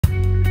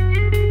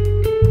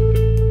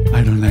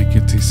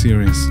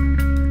series.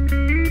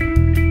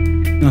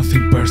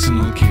 Nothing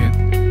personal, kid,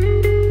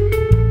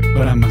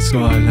 but I must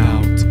go all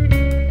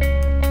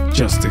out.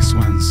 Justice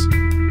wins.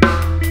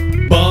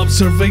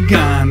 Bobs or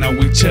vegana,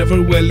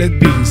 whichever will it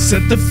be.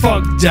 Set the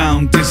fuck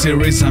down,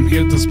 Tseries, I'm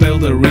here to spell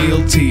the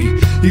real T.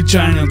 You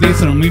tryna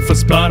dethrone me for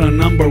spot on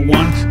number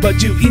one,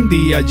 but you in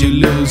the end you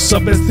lose, so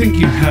best think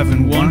you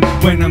haven't won.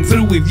 When I'm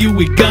through with you,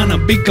 we gonna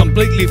be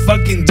completely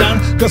fucking done,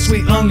 cause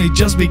we only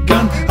just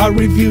begun. I'll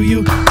review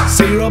you,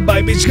 0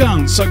 by bitch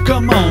gun. So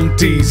come on,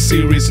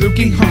 Tseries,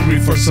 looking hungry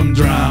for some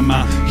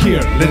drama.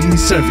 Here, let me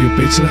serve you,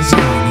 bitch,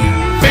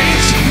 lasagna.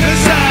 Bitch,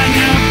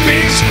 lasagna,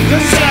 bitch,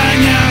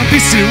 lasagna.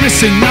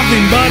 Tseries ain't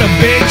nothing but a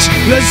bitch,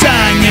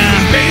 lasagna.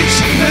 Bitch,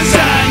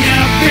 lasagna,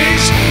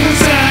 bitch,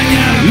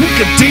 lasagna. Look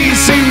at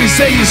Tseries,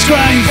 say he's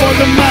crying for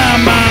the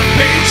mama.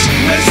 Bitch,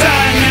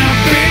 lasagna,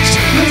 bitch,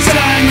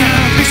 lasagna.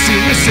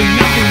 Tseries ain't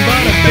nothing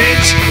but a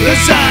bitch,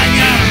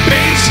 lasagna.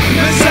 Bitch,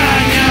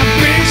 lasagna,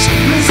 bitch,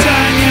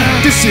 lasagna.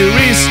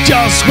 Tseries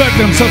just wear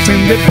themselves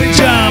in the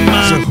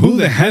pajamas. So who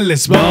the hell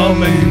is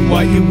ballin'?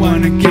 Why you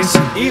wanna kiss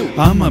him? Ew.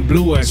 I'm a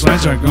blue-eyed white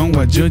dragon,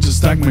 what you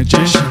just like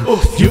magician.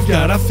 You've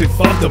got a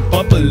fifth of the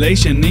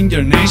population in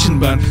your nation,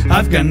 but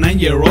I've got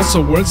 9-year-olds,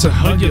 so words to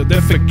hold your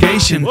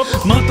defecation.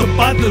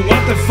 Motopatl,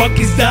 what the fuck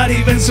is that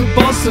even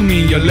supposed to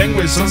mean? Your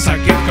language sounds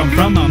like it come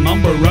from a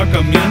mumble rock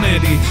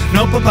community.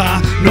 No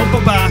papa,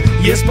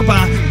 yes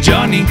papa,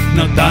 Johnny,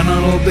 no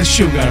Donald all the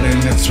sugar,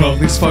 and let's throw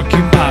this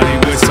fucking party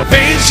with some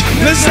bitch,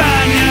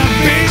 lasagna,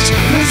 bitch,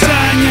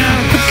 lasagna.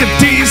 Look at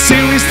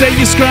Tseries, they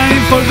just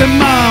crying for the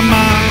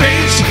mama.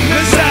 Bitch,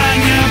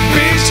 lasagna,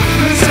 bitch,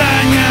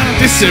 lasagna.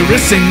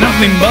 Tseries ain't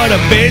nothing but a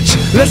bitch,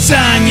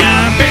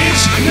 lasagna.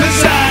 Bitch,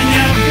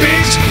 lasagna,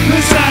 bitch,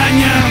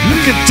 lasagna.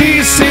 Look at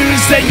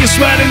Tseries, they just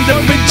wearing the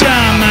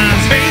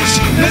pajamas. Bitch,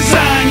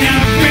 lasagna,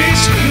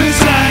 bitch,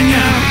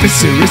 lasagna.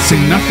 Tseries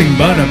ain't nothing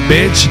but a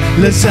bitch,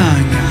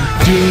 lasagna.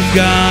 You've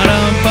got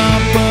a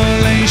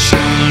population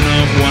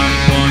of 1